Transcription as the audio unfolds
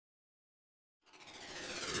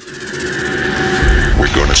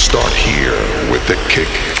We're gonna start here with the kick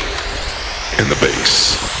and the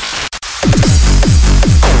bass.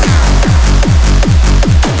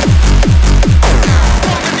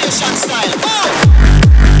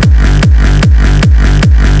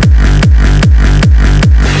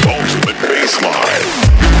 Ultimate bassline.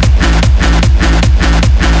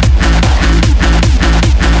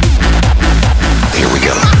 Here we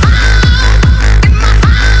go.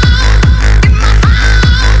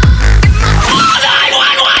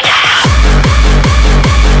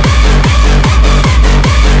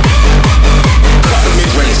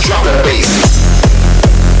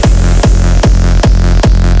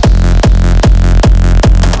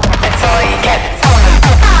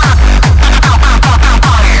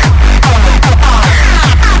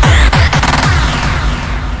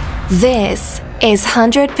 This is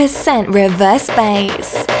 100% Reverse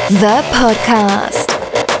Bass, the podcast.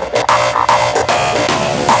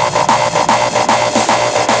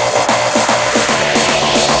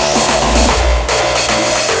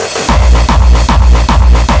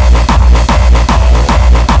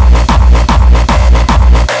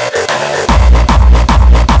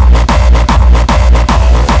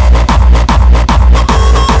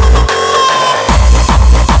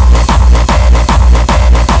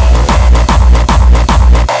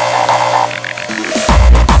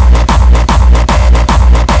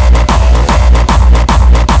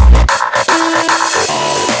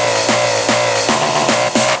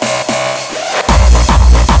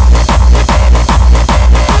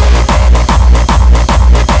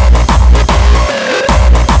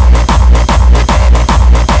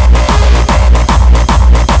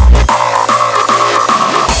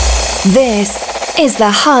 This is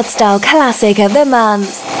the Hardstyle Classic of the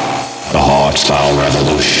Month. The Hardstyle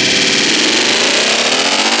Revolution.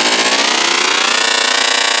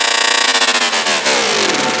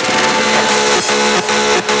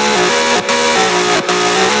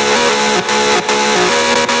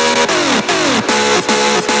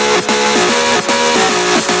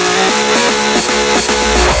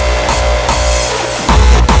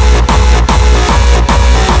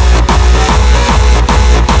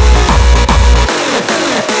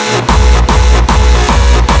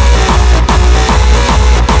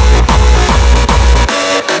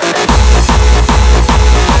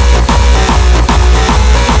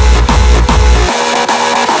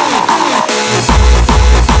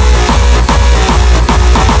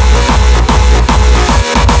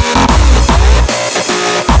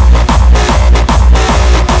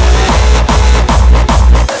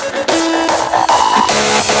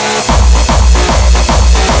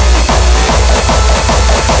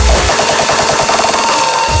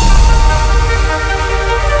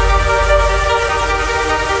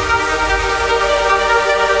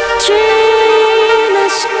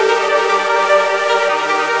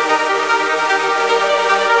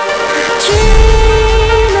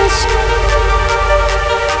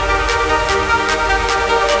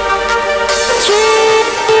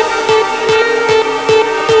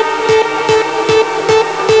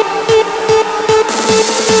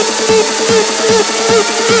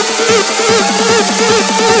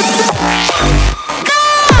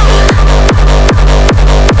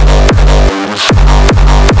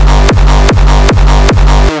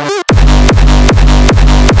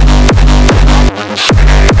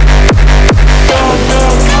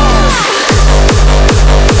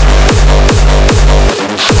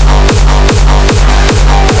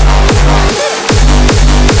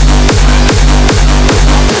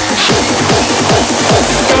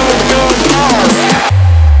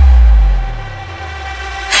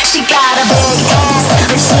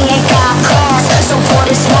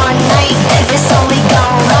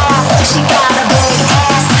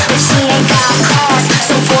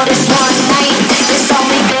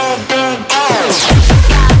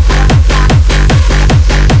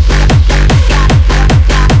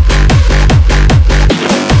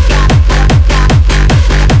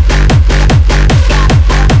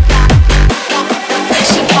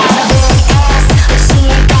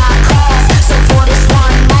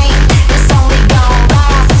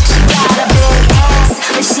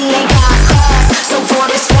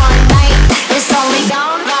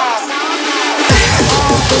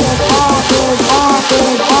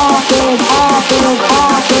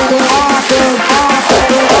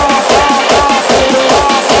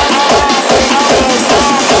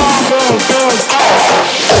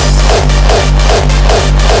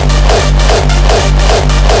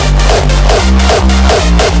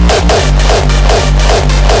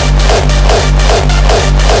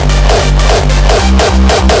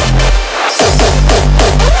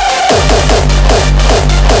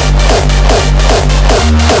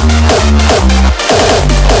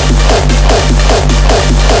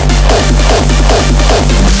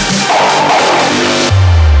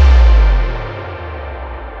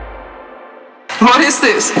 What is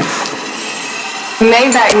this?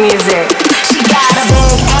 Maybach music. She got a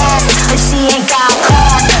big ass, but she ain't got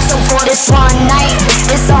class. So for this one night,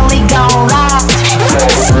 it's only gon' last. Got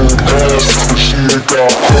a big ass, but she ain't got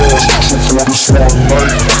class. So for this one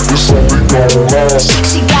night, it's only gon' last.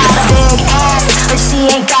 She got a big ass, but she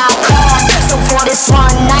ain't got class. So for this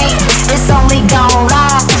one night, it's only gon'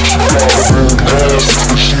 last. Got a big ass,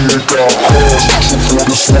 but she ain't got class. So for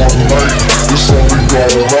this one night, it's only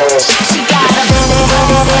gon' last. She got a big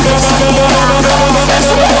ass, so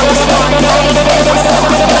for this one night, it's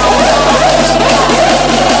only gon'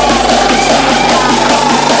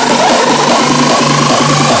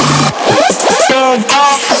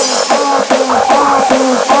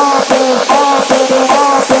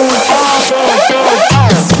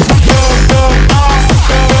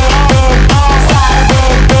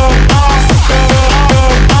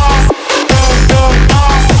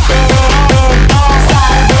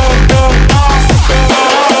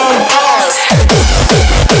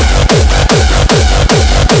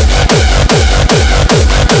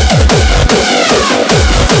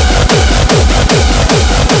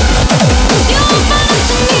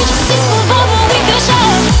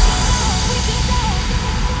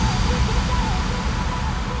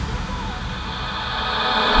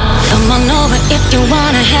 if you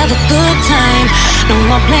wanna have a good time. No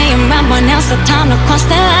more playing around when now's the time to cross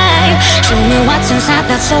the line. Show me what's inside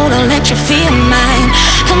that soul to let you feel mine.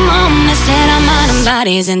 Come on, let's let our mind and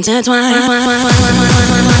bodies intertwine.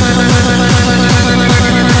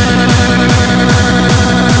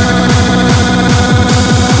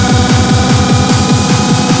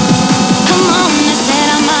 Come on, let's let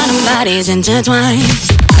our mind and bodies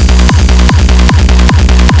intertwine.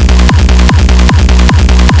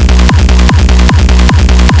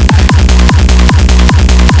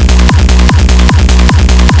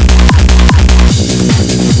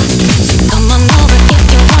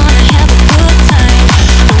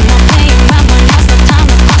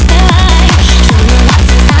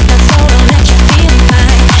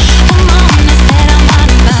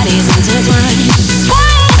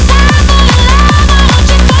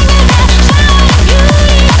 you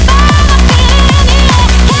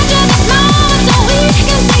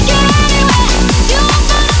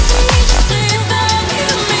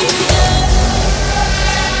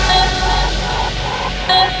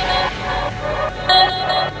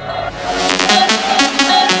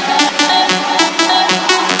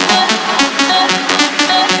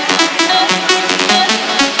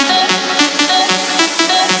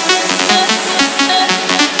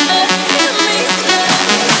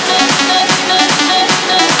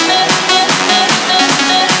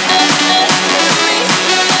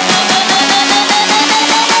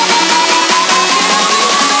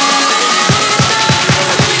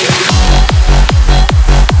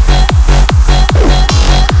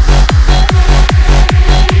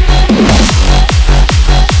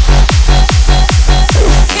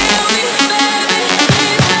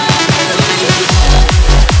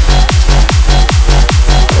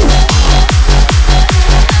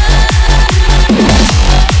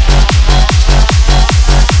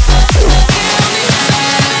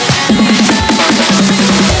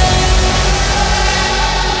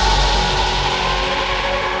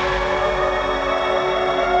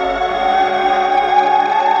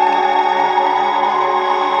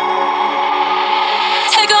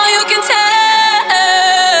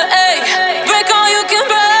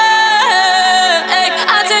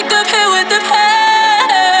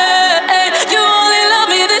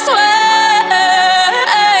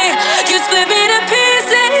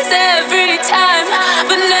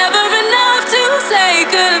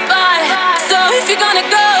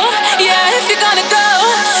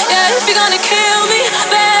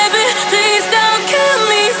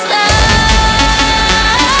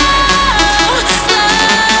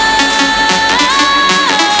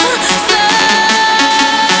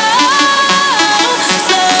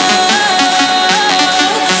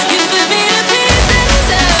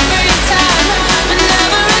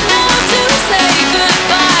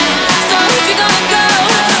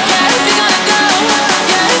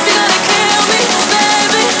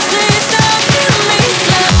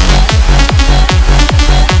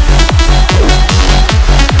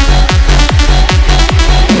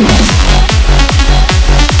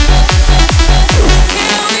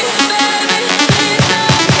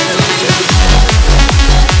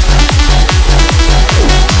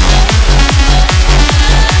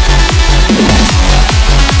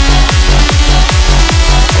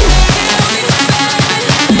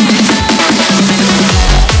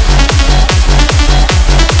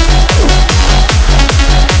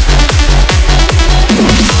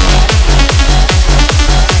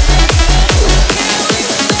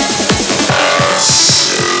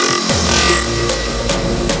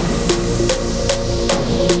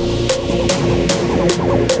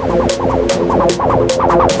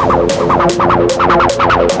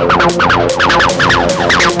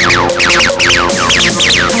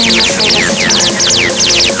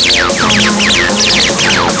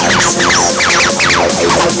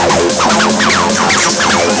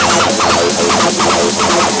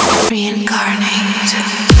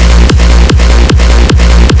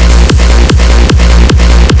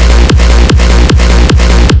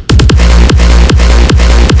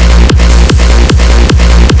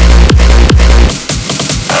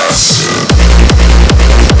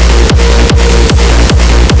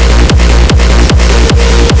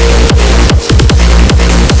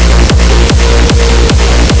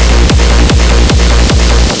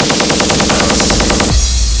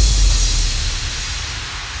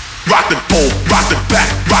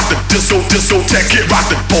Discotheque, rock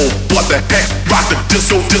the pole, what the heck? Rock the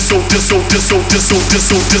disco.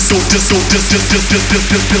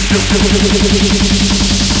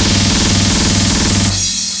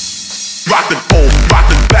 Rock the pole, rock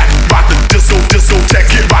the back, rock the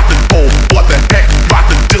discotheque, rock the pole, what the heck? Rock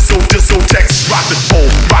the discotheque, rock the pole,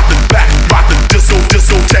 rock the back, rock the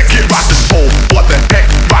discotheque, rock the pole, what the heck?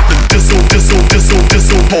 Rock the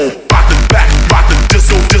disco pole, rock the back, rock the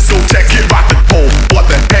discotheque, rock the pole, what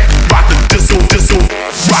the heck? Rock the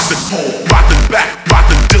rock the pole, rock the back, rock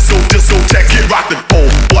the discotheque, rock the pole,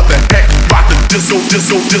 what the heck? Rock the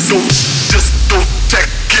discotheque.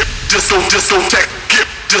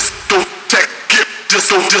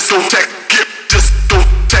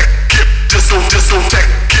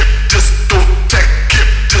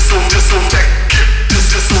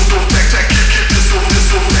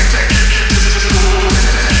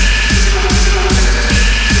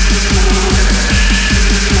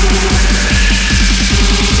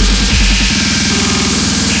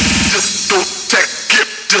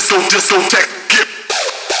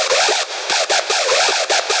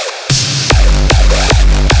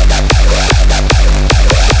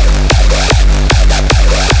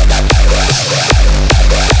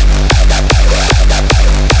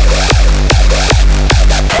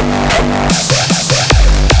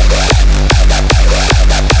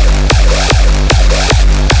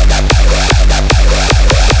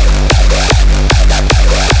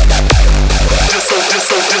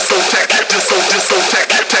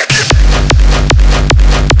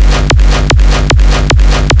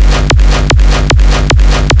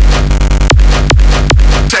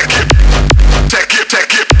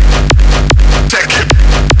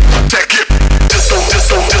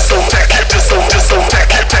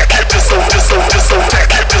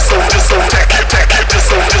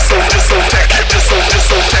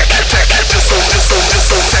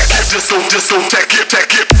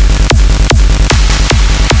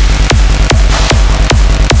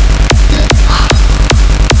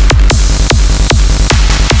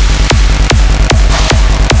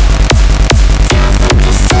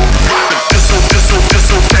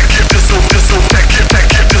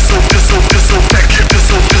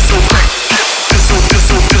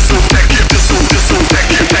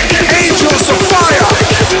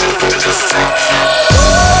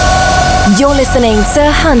 You're listening to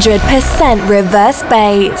 100% reverse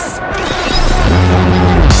bass.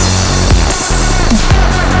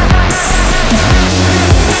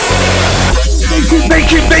 They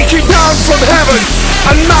came down from heaven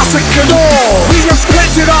and massacred all. We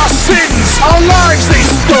repented our sins, our lives they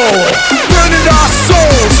stole, burning our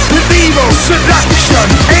souls with evil seduction,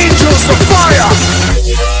 angels of fire.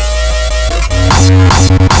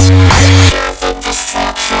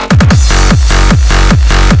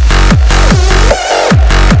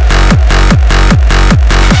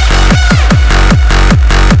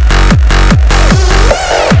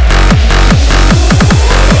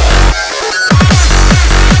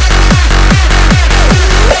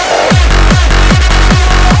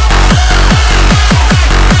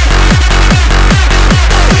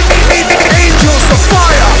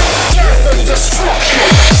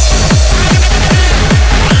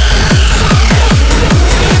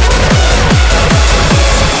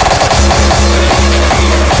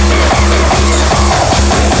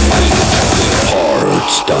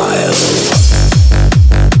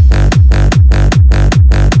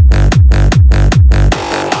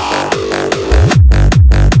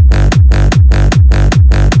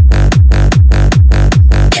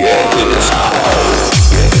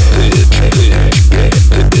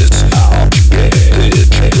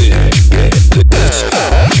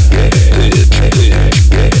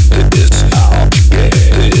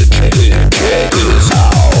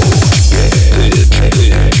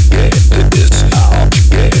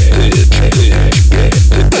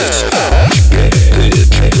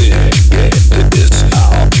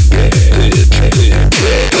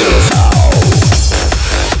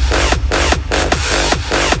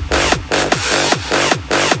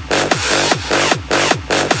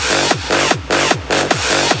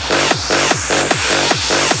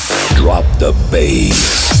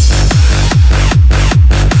 bass.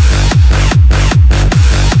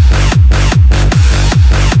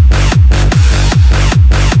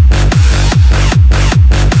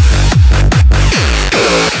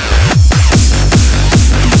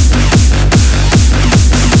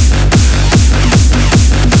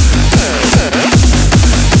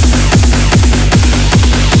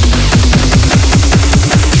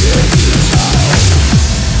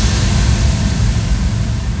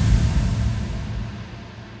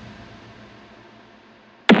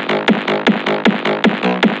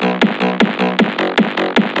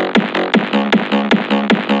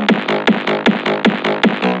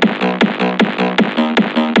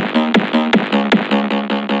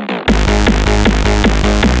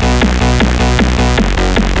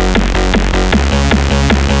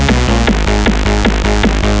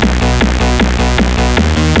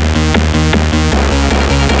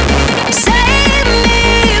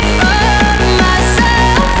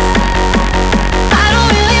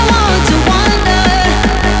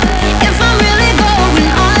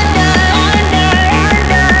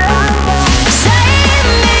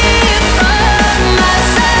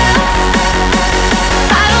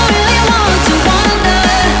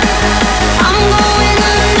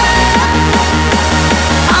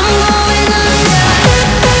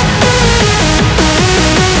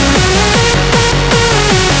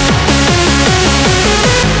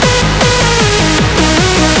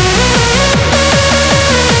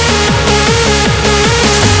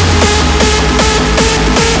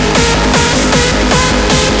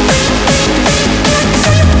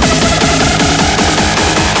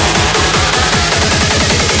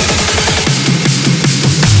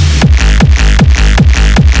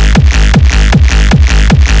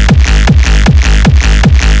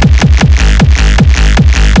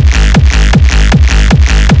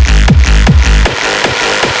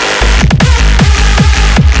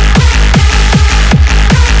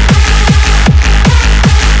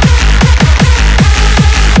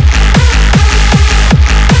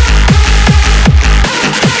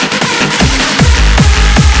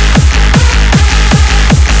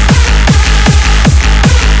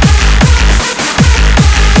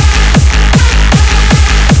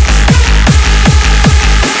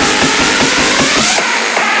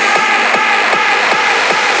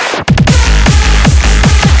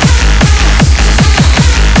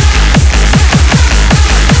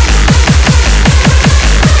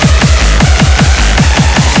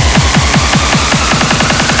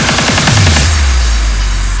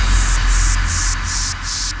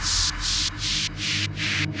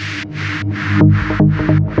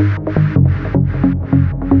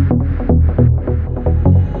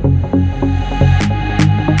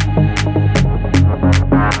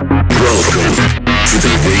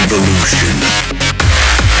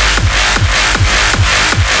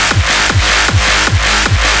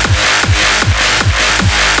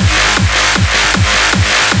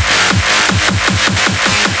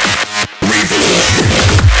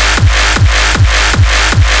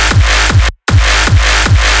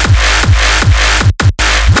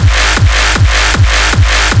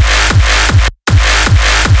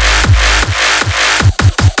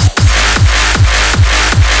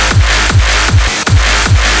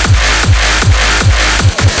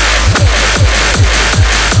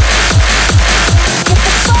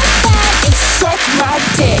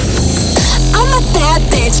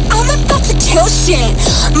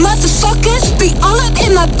 Motherfuckers be all up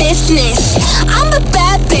in my business. I'm a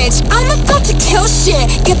bad bitch, I'm about to kill shit.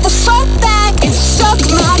 Get the fuck back and suck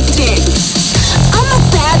my dick. I'm a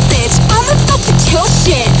bad bitch, I'm about to kill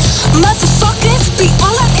shit. Motherfuckers be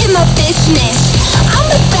all up in my business. I'm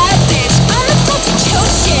a bad bitch, I'm about to kill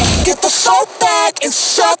shit. Get the fuck back and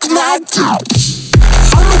suck my dick.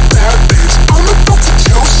 I'm a bad bitch, I'm about to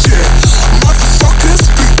kill shit. Motherfuckers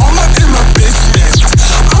be all up in my business.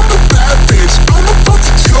 I'm a bad bitch, I'm about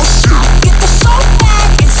to kill shit. Get the fuck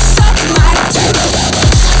back and suck my dick.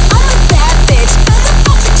 I'm a bad bitch, I'm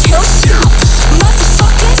about to kill shit.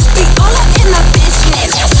 Motherfuckers be all up in my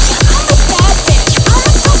business. I'm a bad bitch, I'm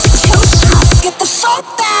about to kill shit. Get the fuck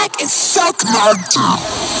back and suck my dick.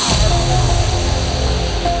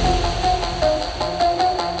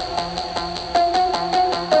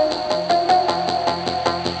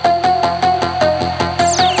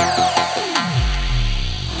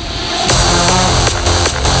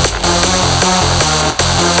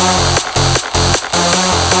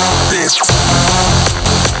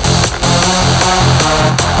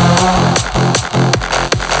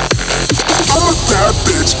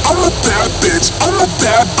 I'm a bad bitch, I'm a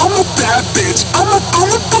bad bitch. I'm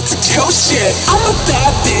about to kill shit. I'm a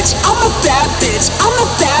bad bitch. I'm a bad bitch. I'm a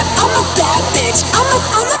bad bitch. I'm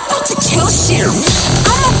about to kill shit.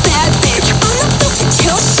 I'm a bad bitch. I'm about to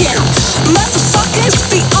kill shit. Motherfuckers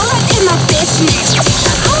be all in my business.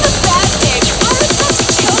 I'm a bad bitch. I'm about to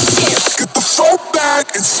kill shit. Get the fuck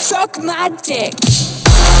back and suck my dick.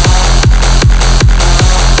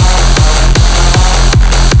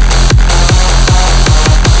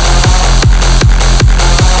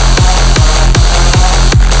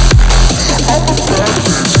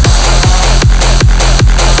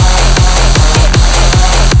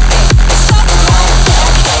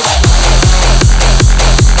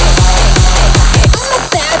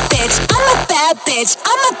 Bitch,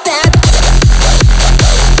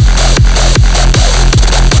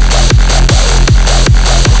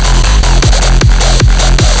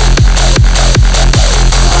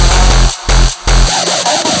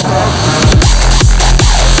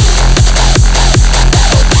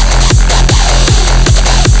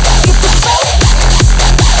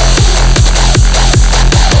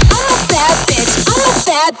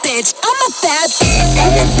 I'm a bad bitch.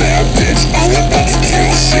 I'm a bad bitch. I'm about to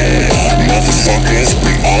kill shit. Motherfuckers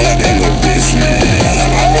be all in the business.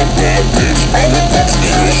 I'm a bad bitch. I'm about to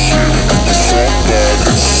kill shit. Get the fuck back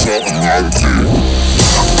and suck my dick.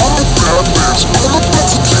 I'm a bad bitch. I'm about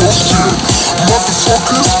to kill shit.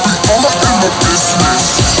 Motherfuckers be all in the business.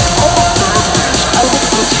 I'm a bad bitch. I'm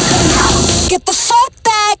about to kill shit. Get the fuck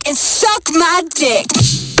back and suck my dick.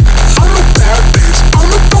 I'm a bad bitch.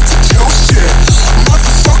 I'm about to kill shit.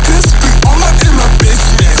 Motherfuckers be all in my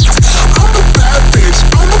business. I'm a bad bitch.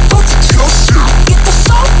 I'm about to kill shit. Get the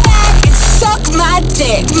fuck back and suck my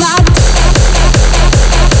dick.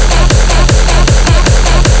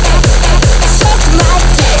 Suck my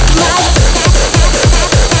dick.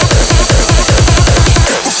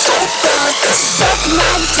 Get the fuck back and suck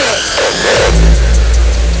my dick.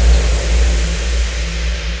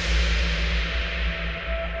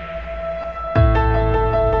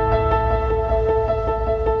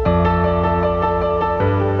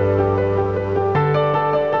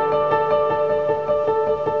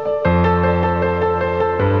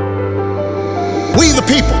 We the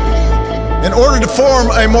people, in order to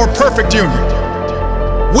form a more perfect union,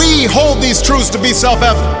 we hold these truths to be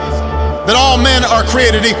self-evident, that all men are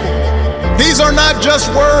created equal. These are not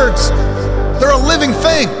just words, they're a living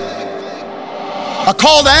thing, a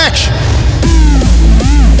call to action.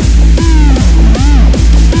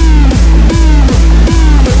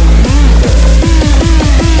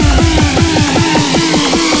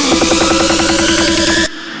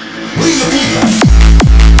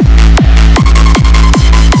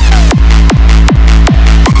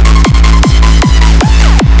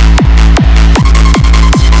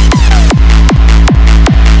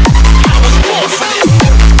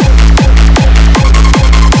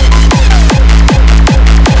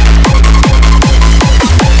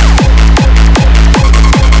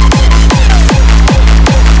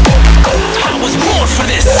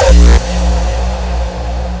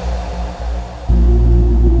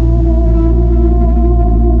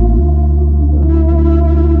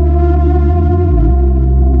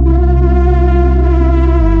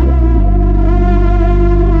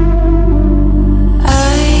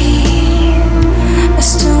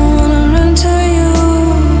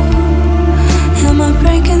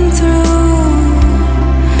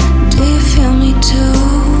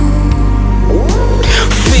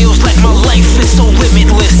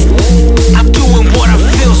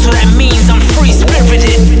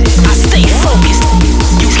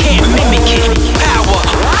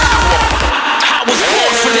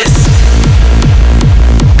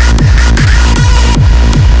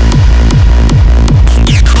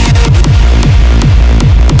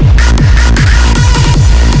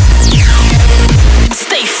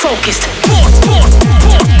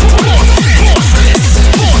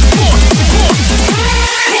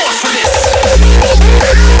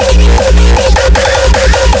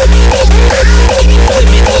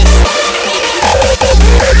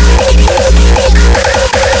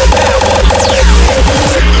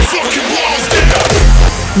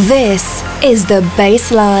 This is the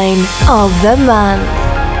baseline of the month.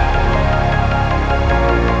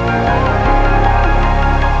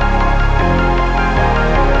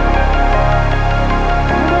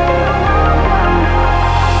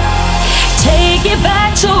 Take it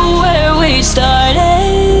back to where we started.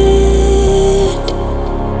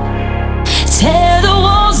 Tear the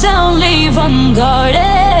walls down, leave unguarded.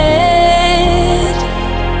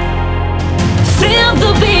 Feel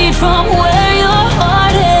the beat from where your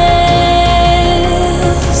heart is.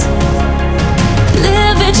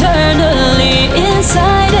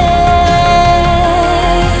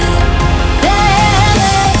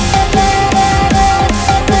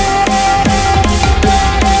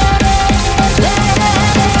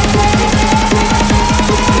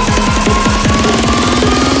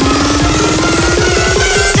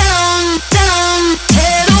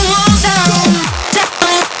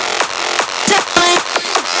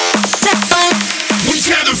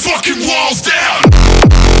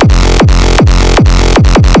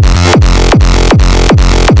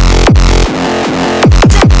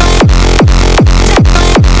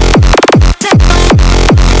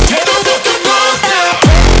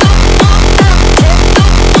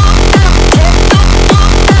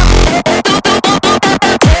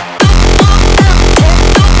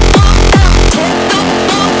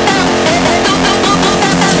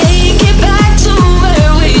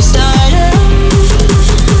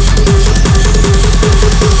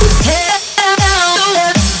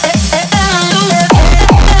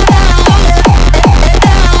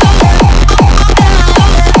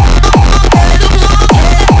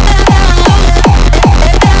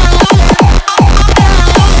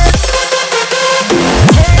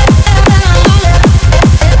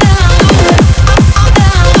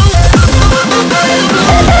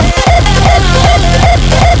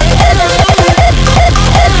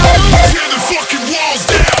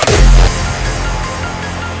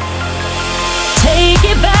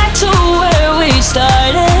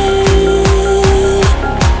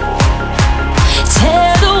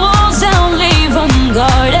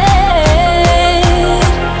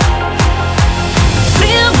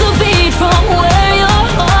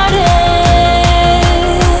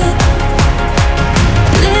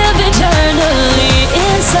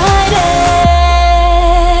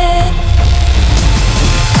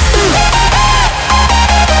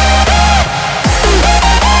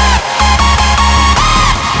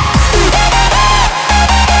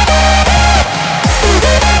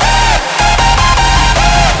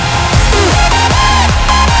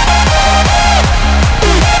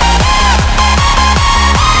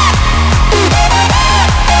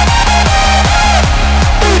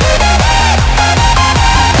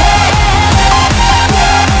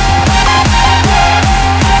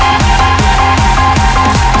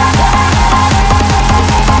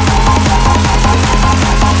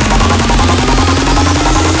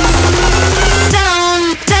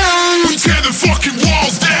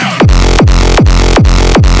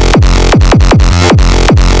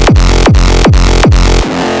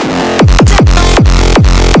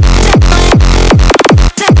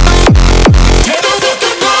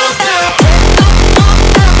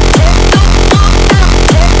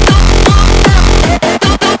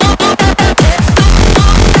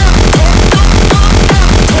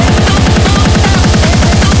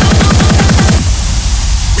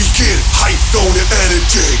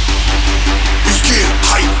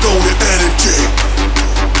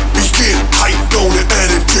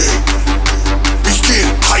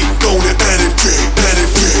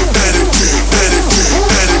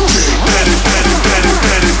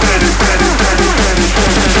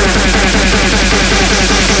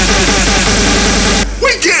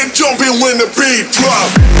 when the beat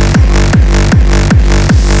drop.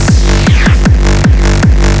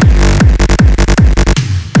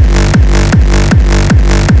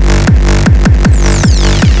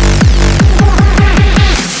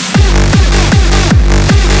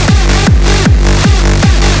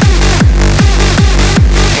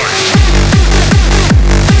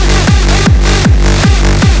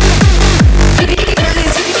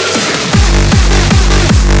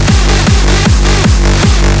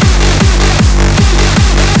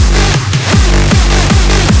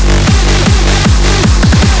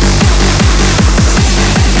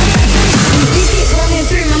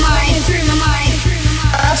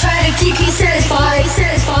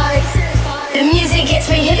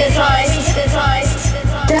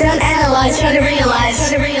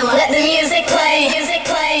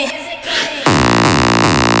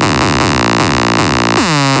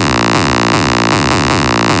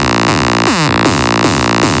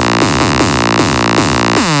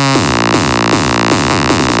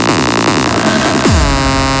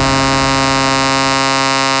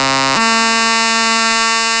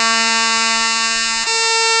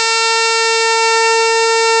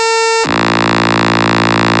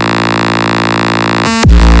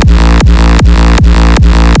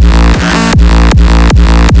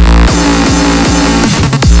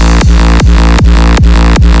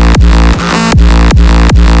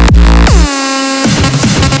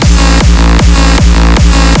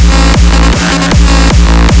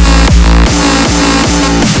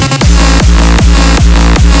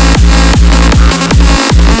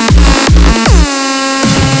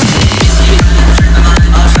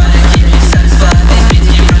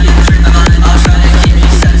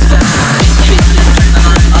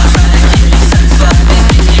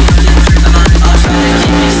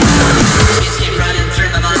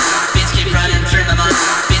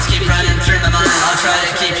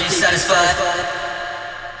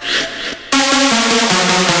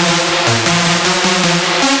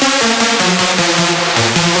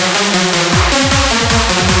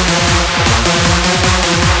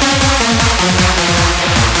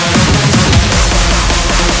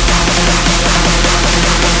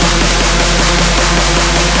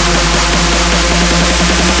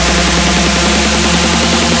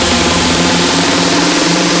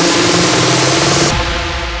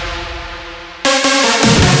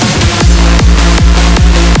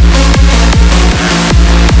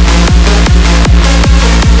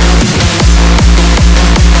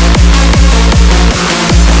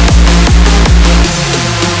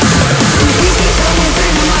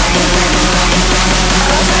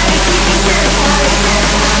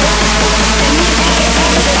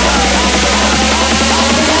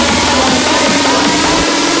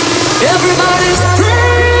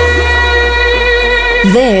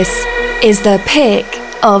 This is the pick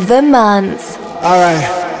of the month. Alright,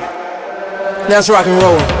 let's rock and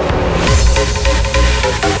roll.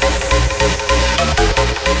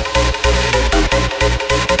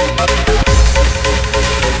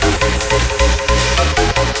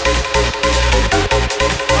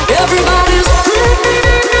 Everybody's free.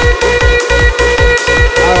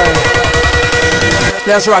 Alright,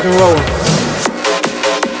 let's rock and roll.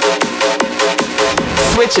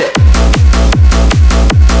 Switch it.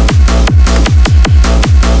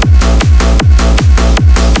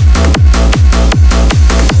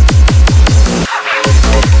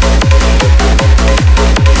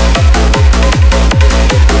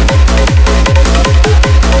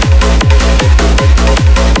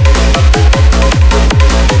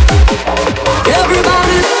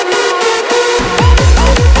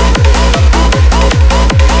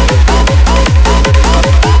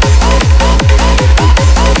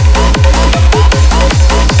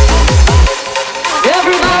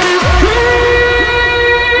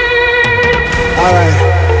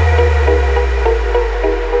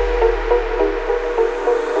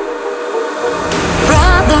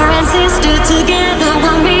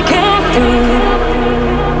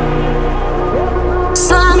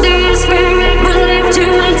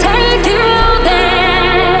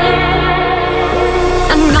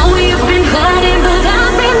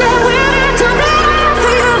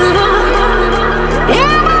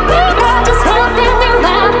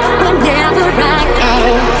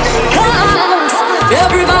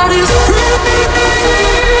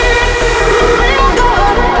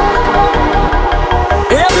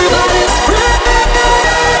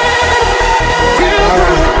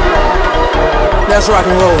 Let's rock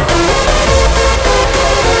and roll.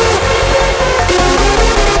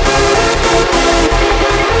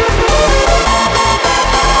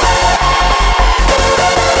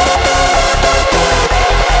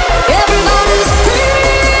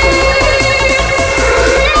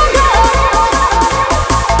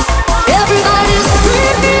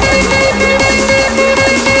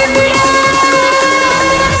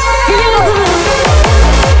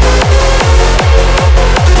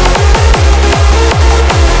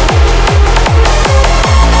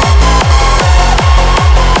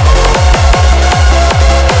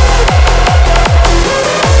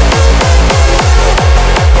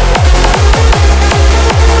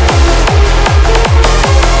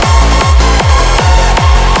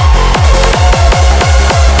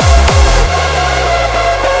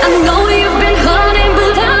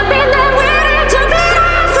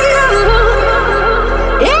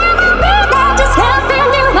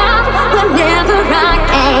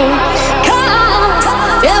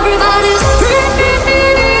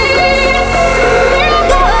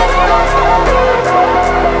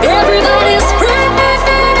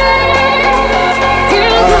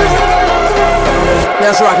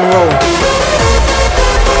 Let's rock and roll.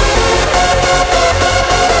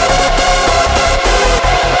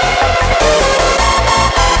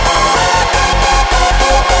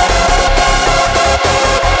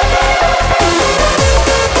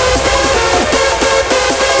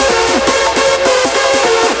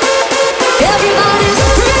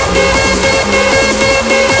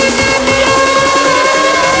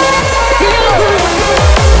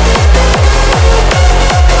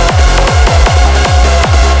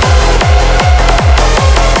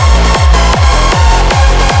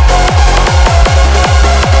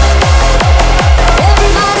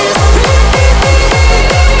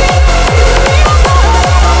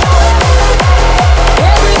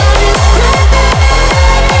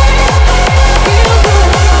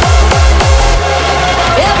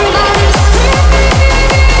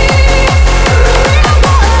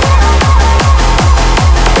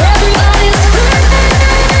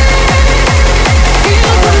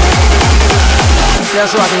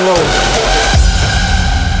 Let's rock and roll.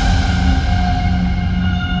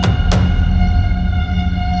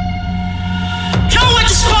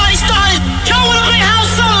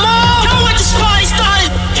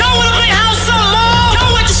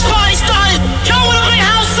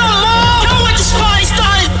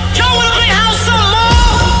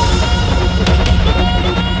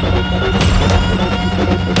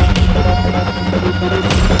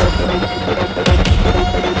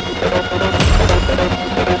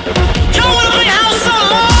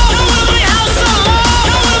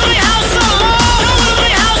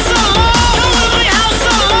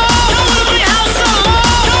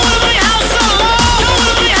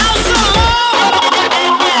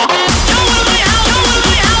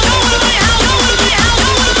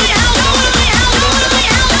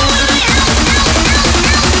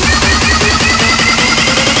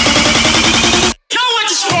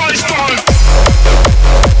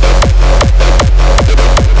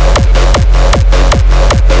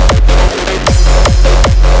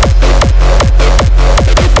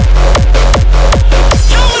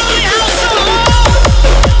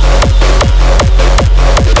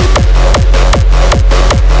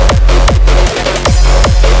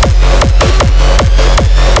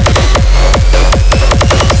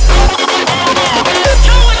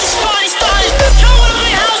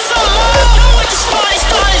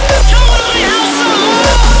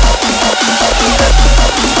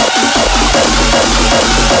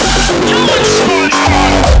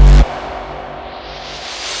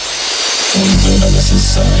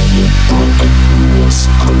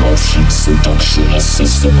 heat seduction, a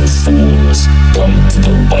system of fools. Come to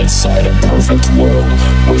the light side, a perfect world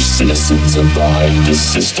where citizens are behind the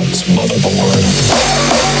system's motherboard.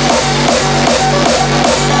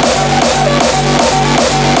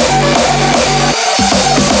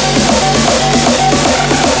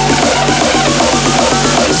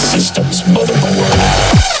 The system's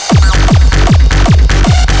motherboard.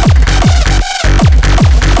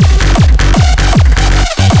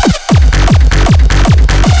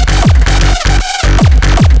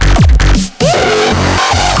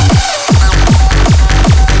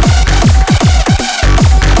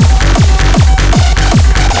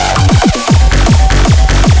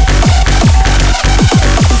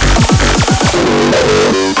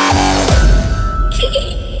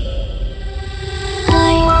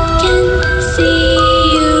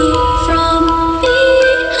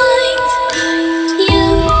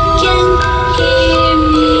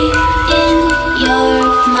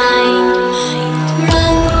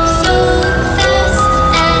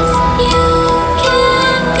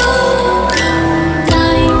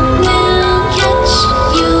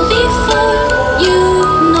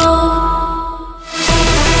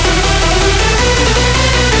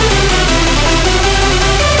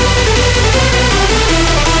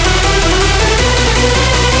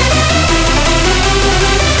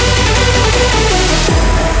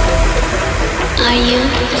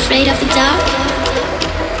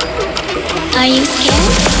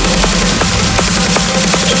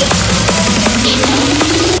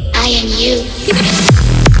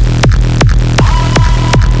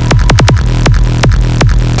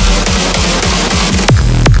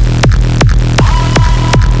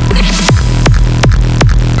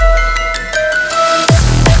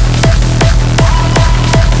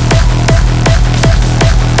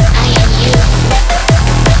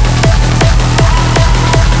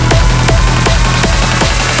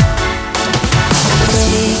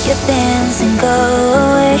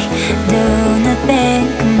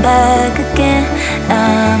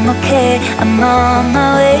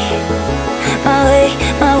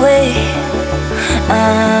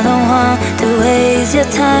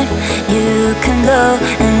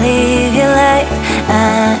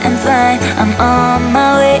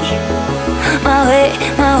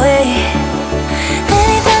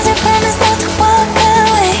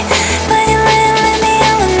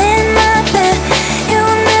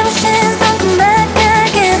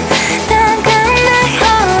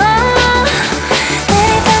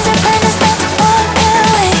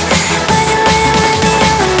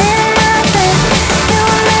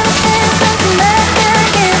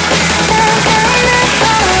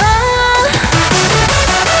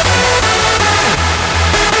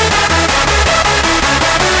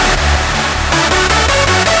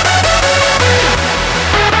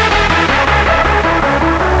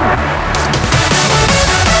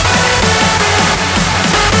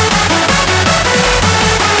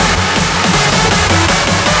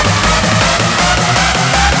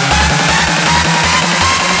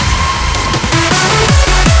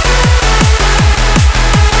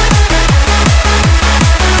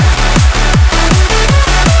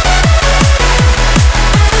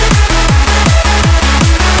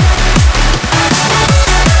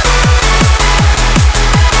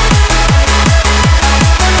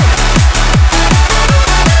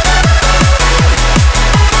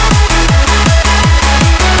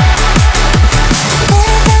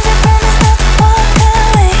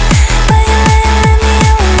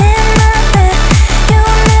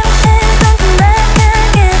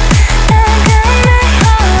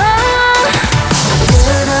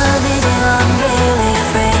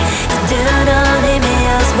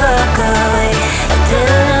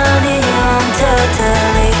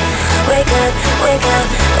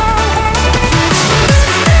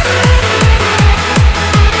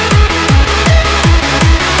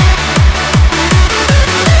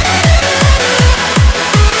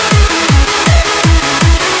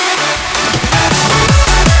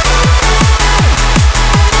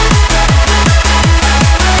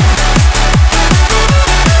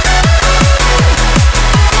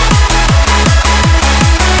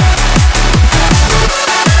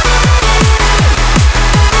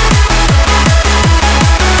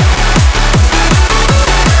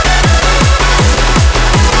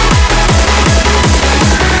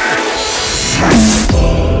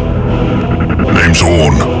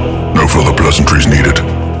 pleasantries needed.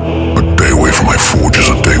 A day away from my forge is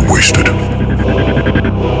a day wasted.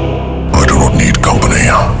 I do not need company,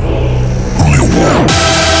 only a wall.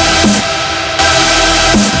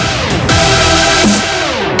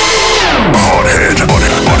 Hardhead,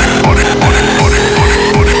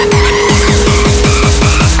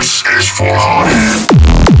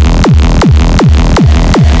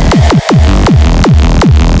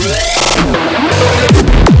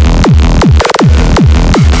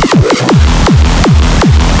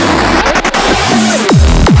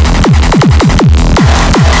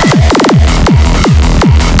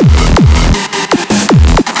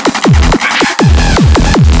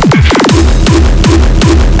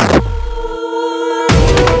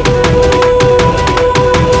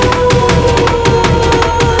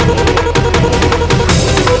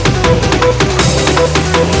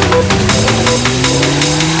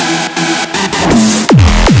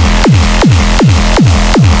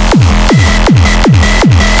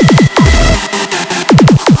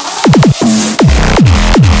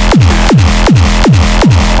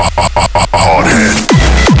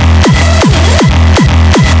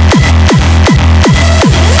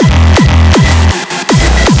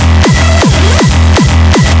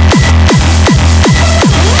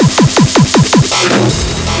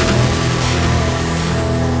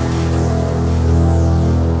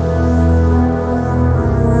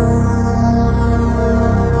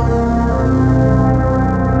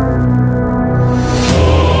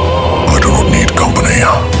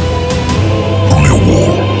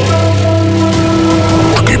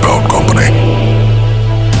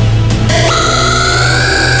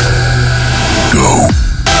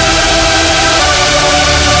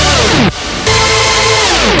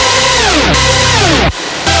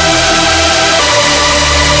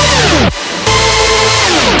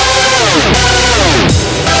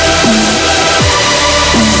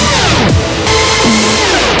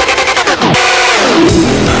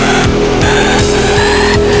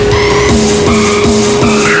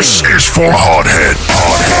 for hardhead.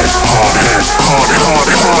 Hardhead. Hardhead.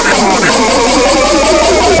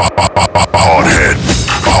 Hardhead.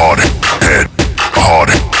 Hardhead.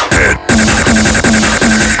 Hardhead.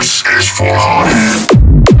 This is for hardhead.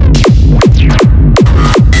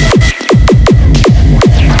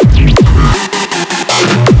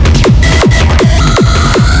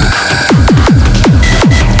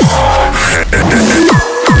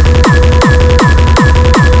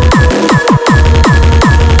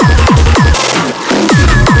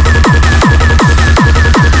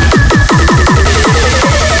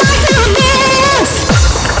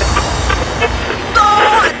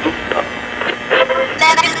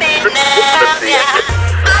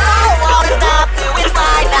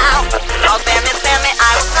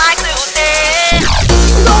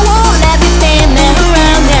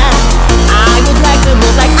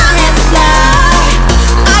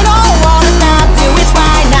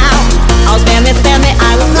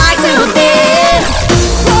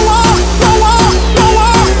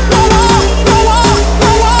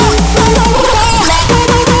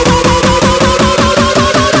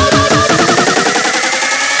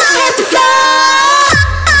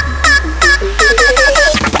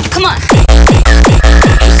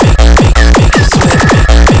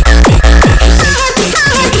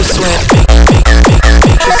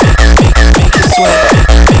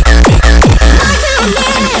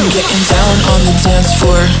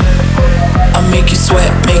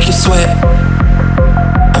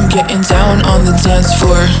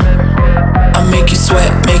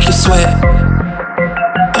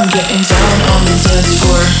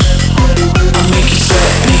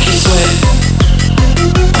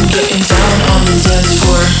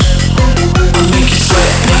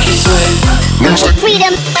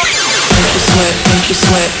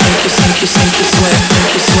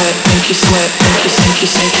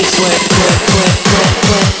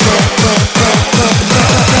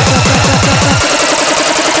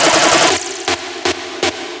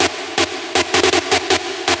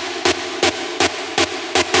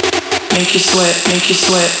 Make you sweat, make you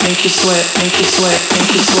sweat, make you sweat, make you sweat,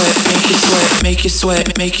 make you sweat, make you sweat, make you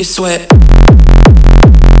sweat, make you sweat,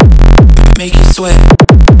 make you sweat.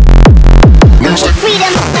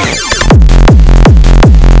 Freedom.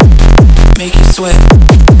 Make you sweat.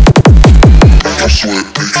 Make you sweat,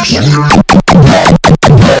 make you sweat.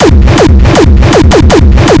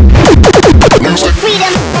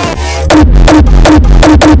 Freedom.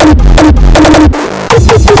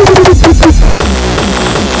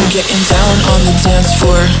 Getting down on the dance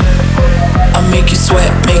floor. I'll make you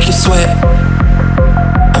sweat, make you sweat.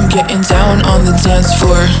 I'm getting down on the dance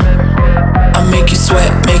floor. I'll make you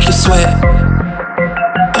sweat, make you sweat.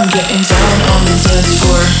 I'm getting down on the dance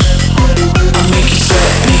floor. I'll make you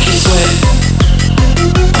sweat, make you sweat.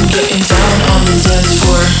 I'm getting down on the dance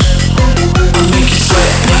floor. I'll make you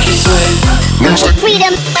sweat, make you sweat.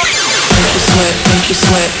 Freedom. Make you sweat, make you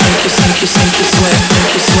sweat, make you sweat,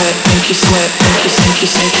 make you sweat, make you sweat, make you sweat,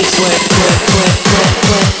 make you sweat,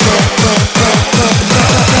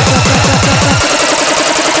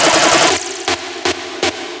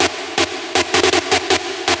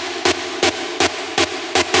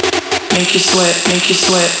 Make you sweat, make you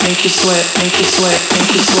sweat, make you sweat, make you sweat,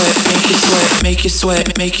 make you sweat, make you sweat, make you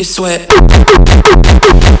sweat, make you sweat.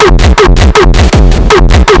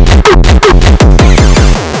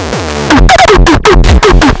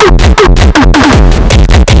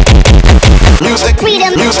 Music,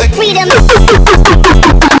 freedom, music, freedom.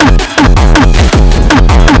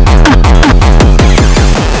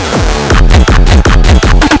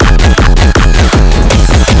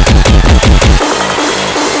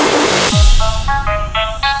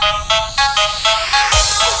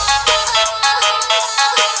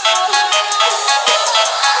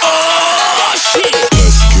 Let's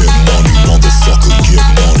get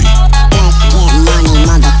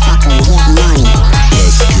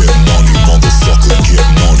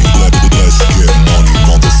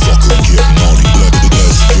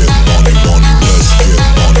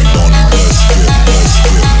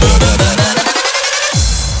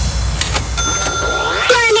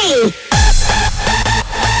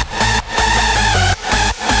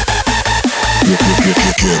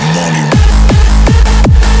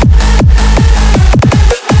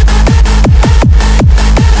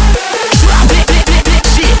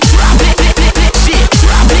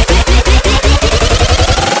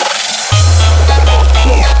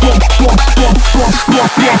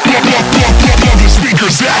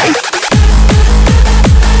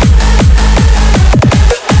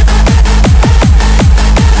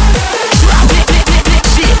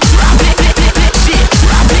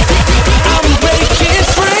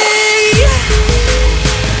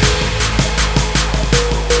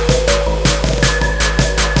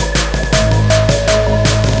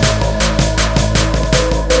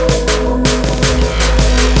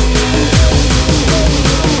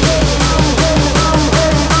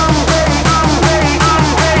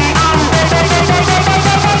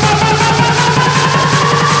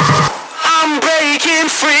breaking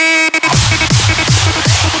free.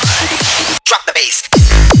 Drop the bass.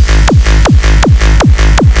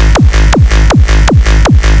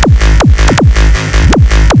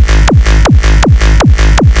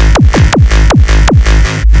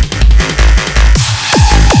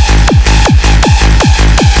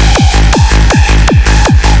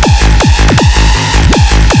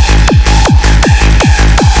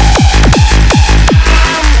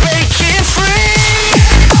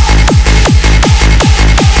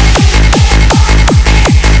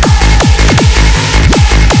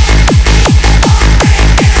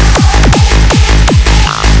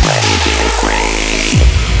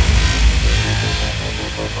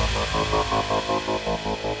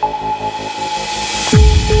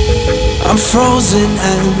 I'm frozen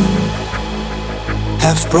and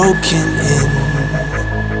half broken in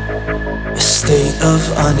a state of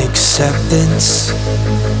unacceptance.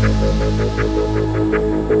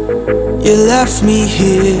 You left me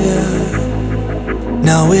here,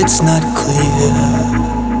 now it's not clear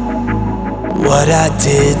what I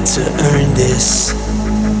did to earn this.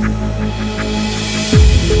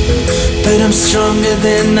 But I'm stronger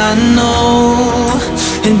than I know,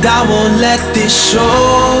 and I won't let this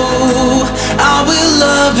show. I will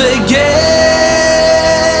love again,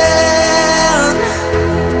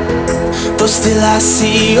 though still I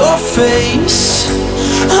see your face.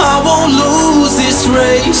 I won't lose this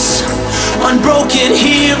race. Unbroken,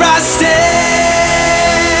 here I stand.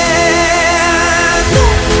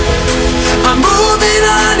 I'm moving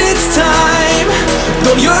on, it's time.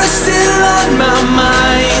 Though you're still on my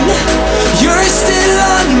mind, you're still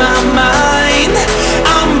on my mind.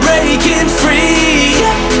 I'm breaking free.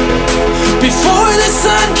 Before the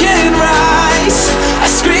sun can rise, I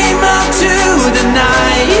scream out to the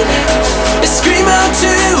night. I scream out to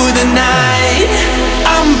the night.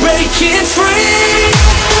 I'm breaking free.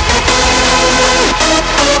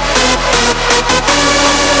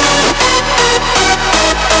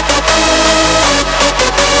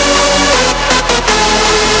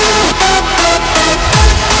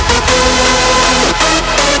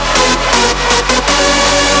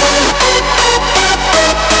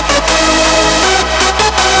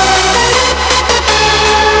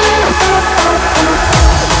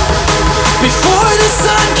 Before the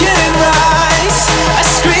sun can rise, I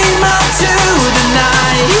scream out to the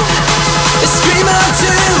night. I scream out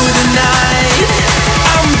to the night.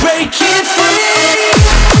 I'm breaking free.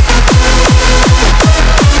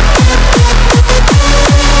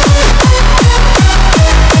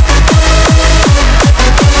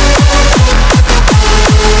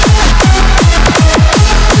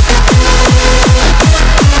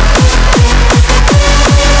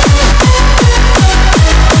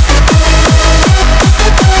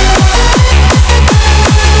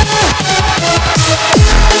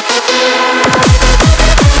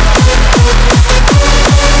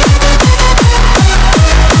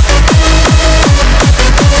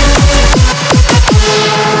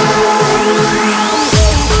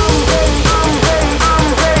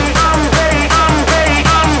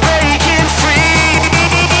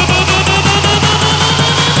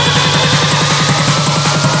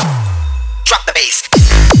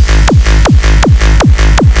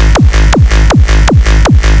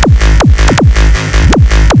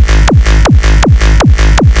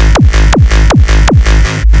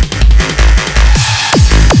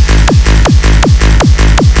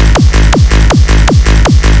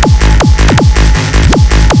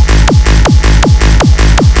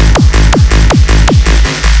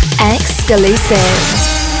 Exclusive.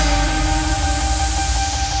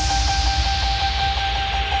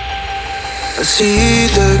 I see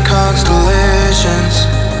the constellations.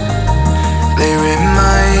 They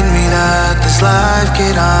remind me that this life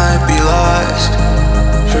cannot be lost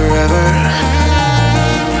forever.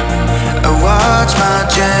 I watch my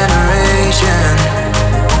generation.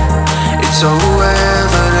 It's so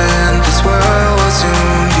evident this world will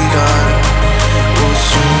soon be gone. Will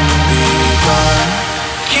soon be gone.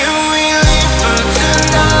 Can we leave for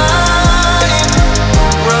tonight?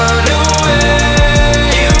 Run away.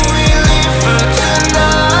 Can we leave for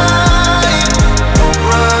tonight?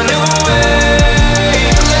 Run away.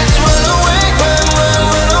 Let's run away, run away,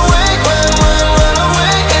 run away, run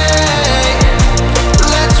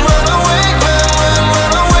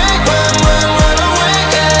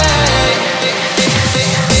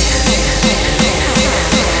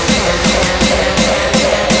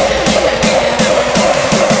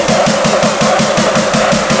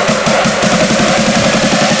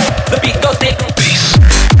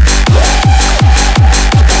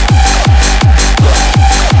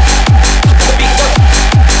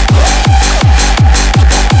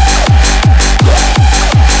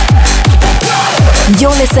You're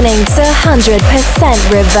listening to 100%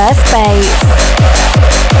 reverse bass.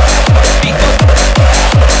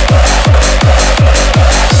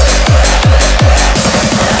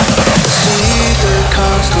 See the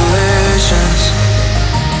constellations,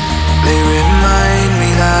 they remind me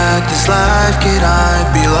that this life cannot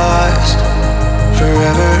be lost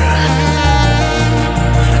forever.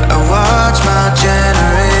 I watch my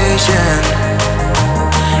generation,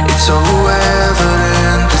 it's so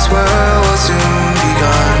evident this world will soon be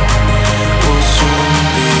gone, will soon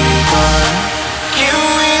be gone. Can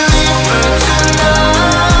we live for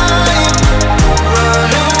tonight?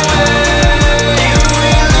 Run away. Can we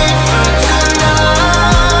live for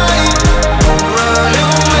tonight? Run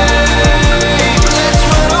away. Let's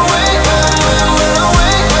run away, run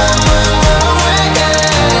away, run away.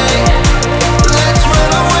 Let's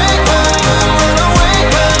run away, run away,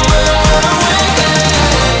 run away.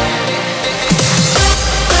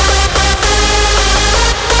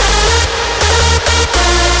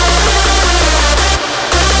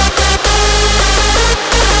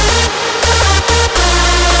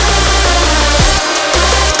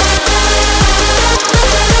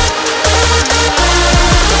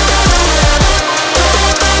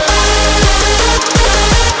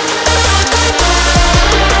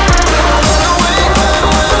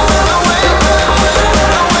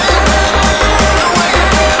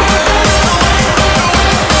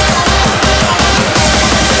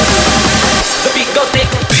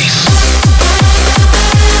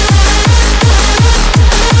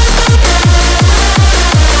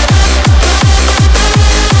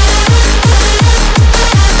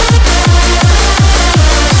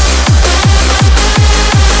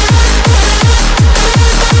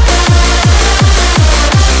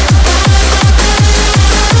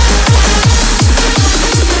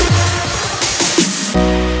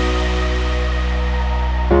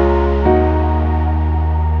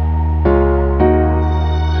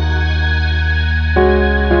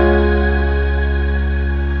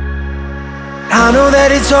 I know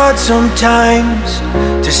that it's hard sometimes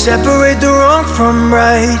to separate the wrong from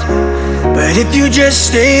right, but if you just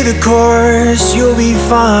stay the course, you'll be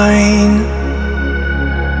fine.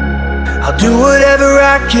 I'll do whatever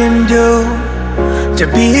I can do to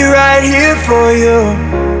be right here for you.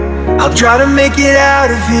 I'll try to make it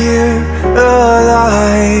out of here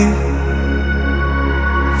alive.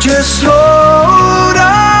 Just hold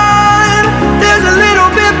on, there's a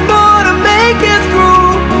little bit more to make it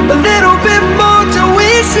through, a little bit more till we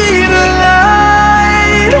see the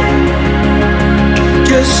light.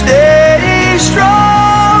 Just stay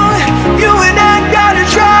strong, you and I gotta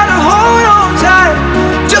try to hold on tight,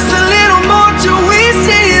 just a little more till we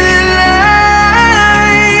see the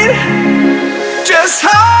light. Just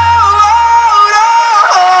hold on.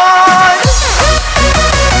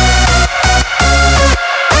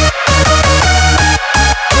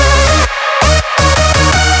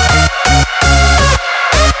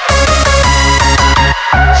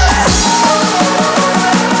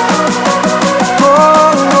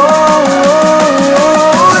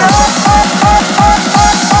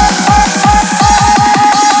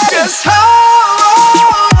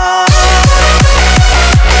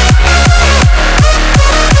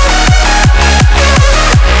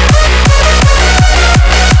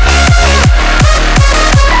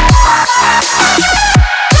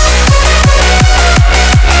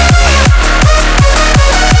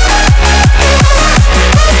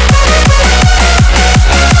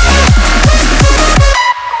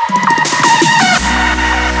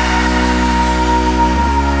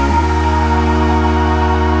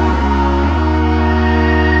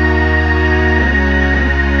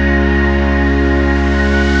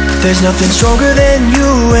 There's nothing stronger than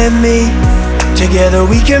you and me. Together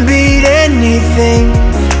we can beat anything.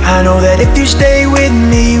 I know that if you stay with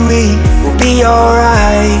me, we will be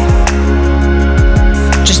alright.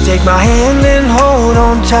 Just take my hand and hold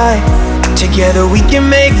on tight. Together we can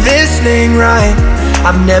make this thing right.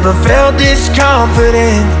 I've never felt this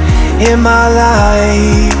confident in my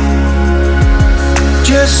life.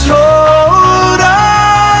 Just hold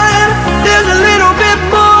on, there's a little bit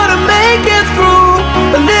more to make it through,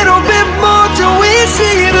 a little bit more till we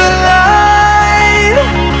see the light.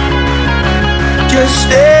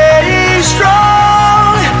 Just stay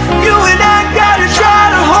strong, you and I gotta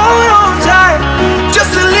try to hold on tight,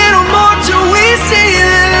 just a little more till we see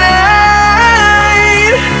the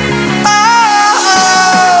light.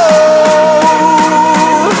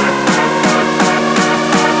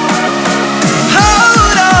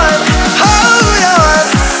 Hold on, hold on.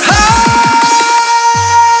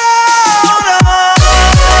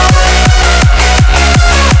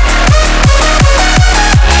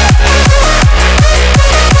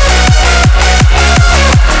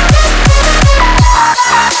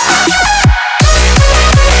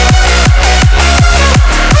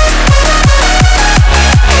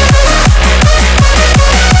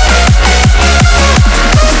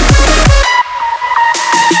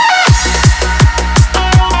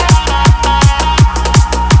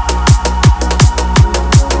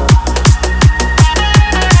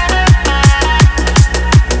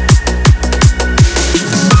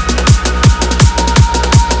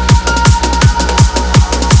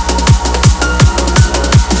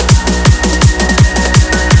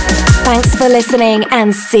 Thanks for listening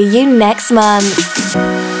and see you next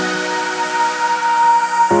month.